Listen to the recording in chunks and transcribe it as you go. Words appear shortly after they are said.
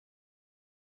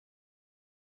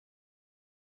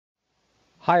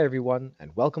Hi everyone,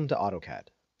 and welcome to AutoCAD.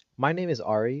 My name is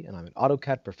Ari, and I'm an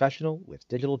AutoCAD professional with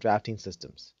digital drafting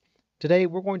systems. Today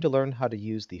we're going to learn how to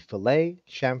use the Fillet,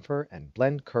 Chamfer, and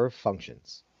Blend Curve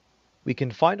functions. We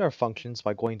can find our functions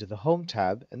by going to the Home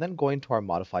tab and then going to our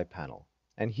Modify panel.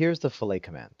 And here's the Fillet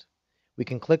command. We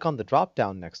can click on the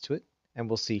drop-down next to it, and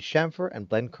we'll see Chamfer and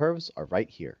Blend Curves are right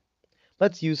here.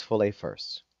 Let's use Fillet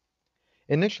first.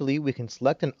 Initially, we can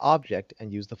select an object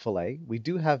and use the fillet. We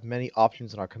do have many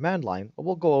options in our command line, but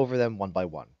we'll go over them one by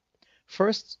one.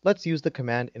 First, let's use the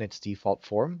command in its default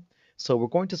form. So we're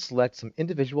going to select some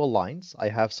individual lines. I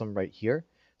have some right here.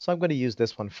 So I'm going to use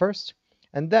this one first.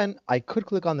 And then I could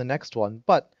click on the next one,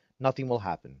 but nothing will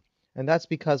happen. And that's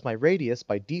because my radius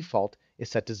by default is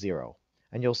set to 0.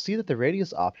 And you'll see that the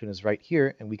radius option is right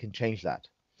here, and we can change that.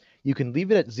 You can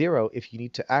leave it at 0 if you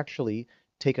need to actually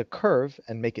take a curve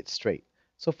and make it straight.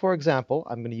 So for example,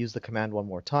 I'm going to use the command one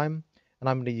more time, and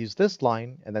I'm going to use this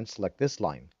line and then select this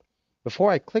line.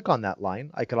 Before I click on that line,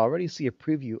 I can already see a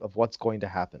preview of what's going to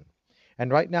happen.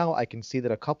 And right now I can see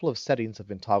that a couple of settings have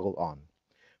been toggled on.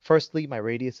 Firstly, my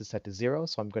radius is set to 0,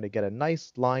 so I'm going to get a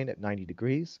nice line at 90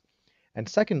 degrees. And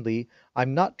secondly,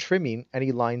 I'm not trimming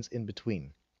any lines in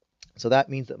between. So that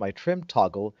means that my trim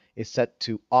toggle is set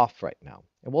to off right now.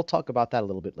 And we'll talk about that a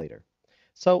little bit later.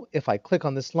 So if I click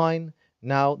on this line,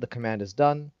 now the command is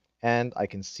done, and I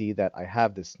can see that I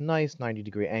have this nice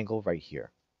 90-degree angle right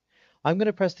here. I'm going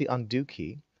to press the undo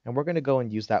key, and we're going to go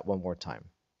and use that one more time.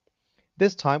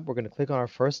 This time, we're going to click on our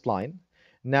first line.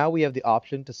 Now we have the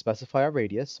option to specify our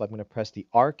radius, so I'm going to press the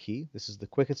R key. This is the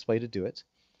quickest way to do it,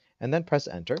 and then press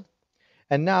enter.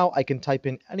 And now I can type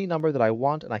in any number that I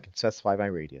want, and I can specify my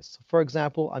radius. For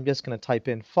example, I'm just going to type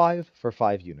in 5 for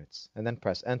 5 units, and then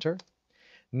press enter.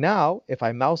 Now, if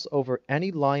I mouse over any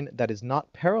line that is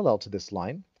not parallel to this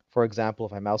line, for example,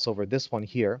 if I mouse over this one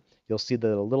here, you'll see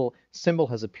that a little symbol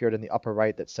has appeared in the upper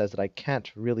right that says that I can't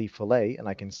really fillet, and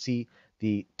I can see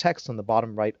the text on the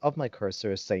bottom right of my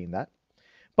cursor is saying that.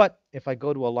 But if I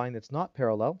go to a line that's not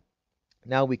parallel,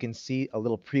 now we can see a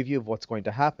little preview of what's going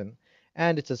to happen,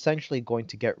 and it's essentially going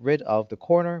to get rid of the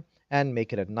corner and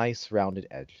make it a nice rounded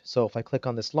edge. So if I click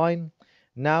on this line,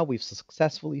 now we've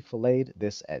successfully filleted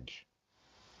this edge.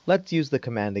 Let's use the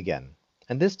command again,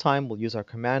 and this time we'll use our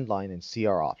command line and see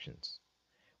our options.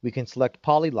 We can select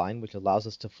Polyline, which allows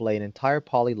us to fillet an entire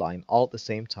polyline all at the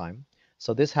same time.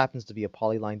 So this happens to be a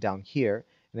polyline down here,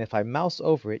 and if I mouse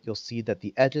over it, you'll see that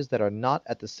the edges that are not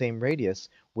at the same radius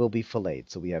will be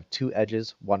filleted. So we have two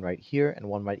edges, one right here and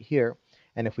one right here,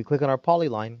 and if we click on our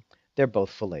polyline, they're both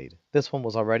filleted. This one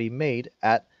was already made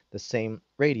at the same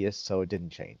radius, so it didn't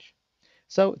change.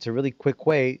 So it's a really quick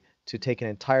way to take an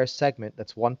entire segment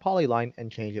that's one polyline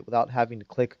and change it without having to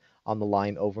click on the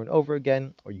line over and over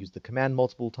again, or use the command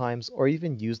multiple times, or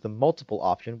even use the multiple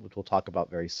option, which we'll talk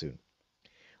about very soon.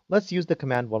 Let's use the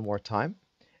command one more time.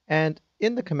 And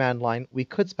in the command line, we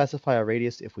could specify a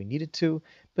radius if we needed to,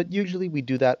 but usually we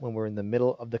do that when we're in the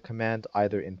middle of the command,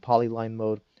 either in polyline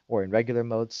mode or in regular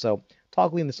mode, so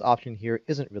toggling this option here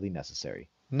isn't really necessary.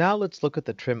 Now let's look at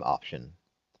the trim option.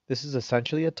 This is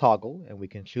essentially a toggle, and we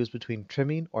can choose between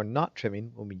trimming or not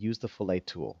trimming when we use the fillet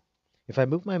tool. If I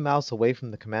move my mouse away from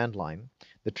the command line,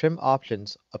 the trim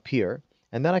options appear,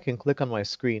 and then I can click on my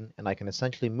screen and I can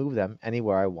essentially move them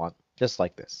anywhere I want, just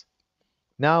like this.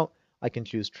 Now I can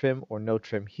choose trim or no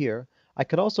trim here. I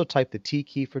could also type the T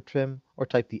key for trim or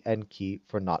type the N key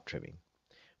for not trimming.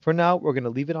 For now, we're going to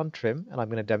leave it on trim, and I'm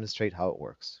going to demonstrate how it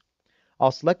works.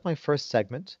 I'll select my first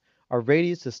segment. Our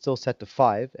radius is still set to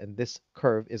 5, and this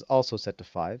curve is also set to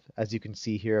 5. As you can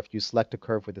see here, if you select a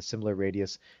curve with a similar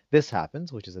radius, this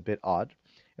happens, which is a bit odd.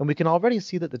 And we can already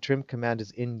see that the trim command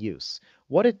is in use.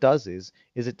 What it does is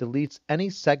it deletes any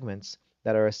segments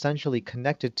that are essentially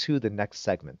connected to the next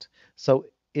segment. So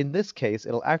in this case,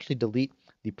 it'll actually delete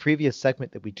the previous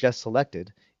segment that we just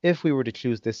selected if we were to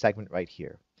choose this segment right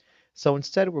here. So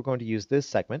instead, we're going to use this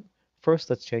segment. First,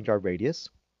 let's change our radius.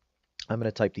 I'm going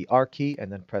to type the R key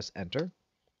and then press enter.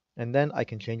 And then I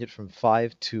can change it from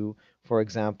 5 to, for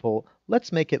example,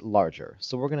 let's make it larger.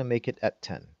 So we're going to make it at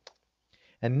 10.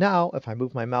 And now if I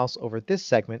move my mouse over this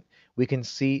segment, we can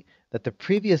see that the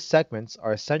previous segments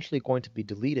are essentially going to be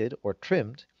deleted or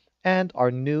trimmed, and our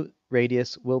new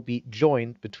radius will be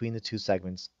joined between the two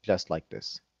segments just like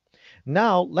this.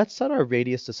 Now let's set our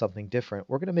radius to something different.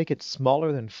 We're going to make it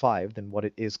smaller than 5 than what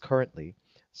it is currently.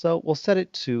 So we'll set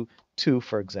it to 2,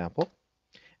 for example.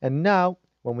 And now,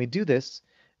 when we do this,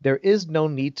 there is no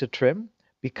need to trim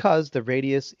because the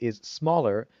radius is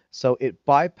smaller, so it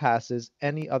bypasses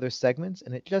any other segments,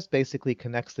 and it just basically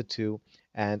connects the two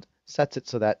and sets it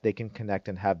so that they can connect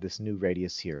and have this new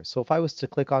radius here. So if I was to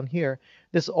click on here,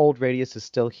 this old radius is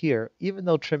still here. Even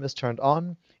though trim is turned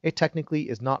on, it technically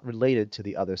is not related to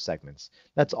the other segments.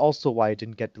 That's also why it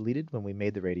didn't get deleted when we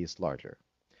made the radius larger.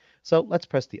 So let's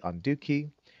press the undo key,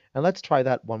 and let's try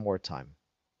that one more time.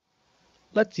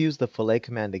 Let's use the Fillet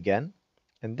command again,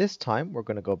 and this time we're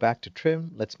going to go back to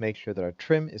trim. Let's make sure that our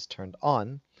trim is turned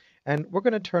on, and we're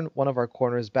going to turn one of our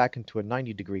corners back into a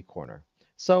 90-degree corner.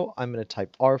 So I'm going to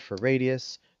type R for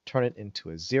radius, turn it into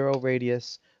a 0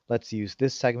 radius. Let's use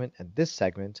this segment,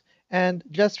 and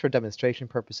just for demonstration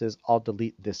purposes, I'll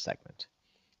delete this segment.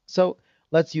 So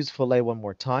let's use Fillet one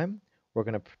more time. We're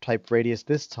going to type radius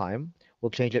this time. We'll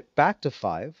change it back to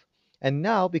 5, and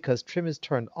now because trim is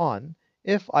turned on,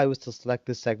 if I was to select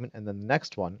this segment and then the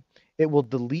next one, it will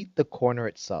delete the corner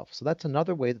itself. So that's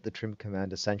another way that the trim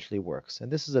command essentially works.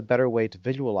 And this is a better way to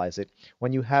visualize it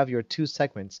when you have your two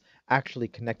segments actually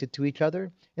connected to each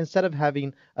other, instead of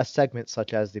having a segment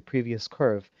such as the previous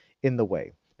curve in the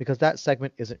way, because that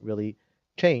segment isn't really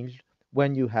changed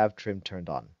when you have trim turned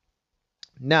on.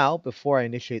 Now, before I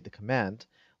initiate the command,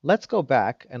 let's go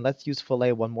back and let's use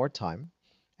Fillet one more time.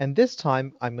 And this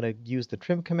time, I'm going to use the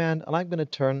trim command, and I'm going to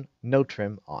turn no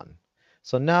trim on.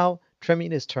 So now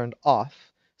trimming is turned off.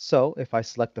 So if I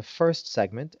select the first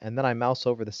segment and then I mouse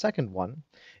over the second one,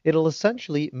 it'll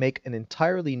essentially make an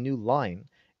entirely new line,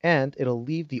 and it'll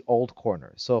leave the old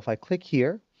corner. So if I click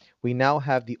here, we now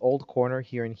have the old corner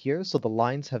here and here, so the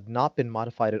lines have not been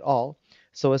modified at all.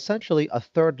 So essentially a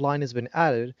third line has been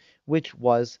added, which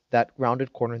was that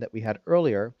rounded corner that we had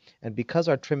earlier, and because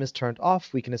our trim is turned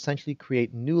off, we can essentially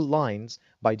create new lines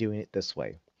by doing it this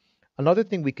way. Another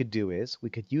thing we could do is we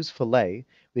could use Fillet.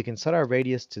 We can set our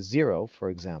radius to 0, for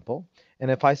example, and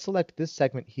if I select this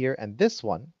segment here and this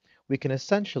one, we can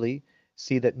essentially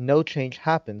see that no change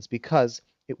happens because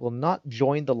it will not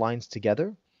join the lines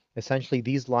together. Essentially,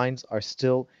 these lines are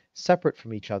still separate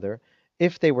from each other.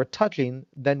 If they were touching,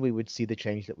 then we would see the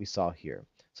change that we saw here.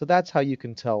 So that's how you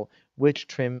can tell which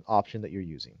trim option that you're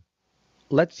using.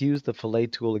 Let's use the Fillet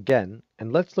tool again,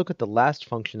 and let's look at the last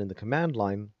function in the command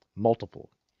line, multiple.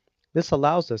 This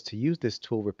allows us to use this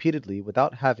tool repeatedly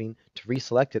without having to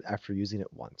reselect it after using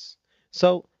it once.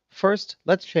 So first,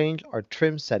 let's change our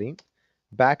trim setting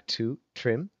back to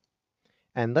trim,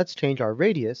 and let's change our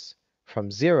radius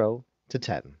from 0 to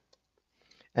 10.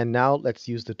 And now let's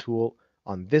use the tool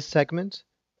on this segment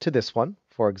to this one.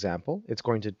 For example, it's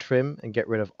going to trim and get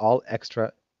rid of all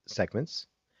extra segments.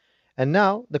 And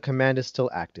now the command is still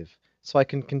active. So I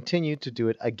can continue to do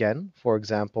it again, for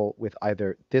example, with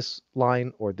either this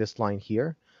line or this line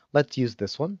here. Let's use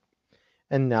this one.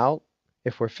 And now,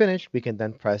 if we're finished, we can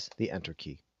then press the Enter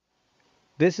key.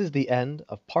 This is the end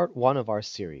of part 1 of our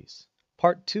series.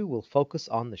 Part 2 will focus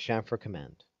on the chamfer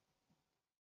command.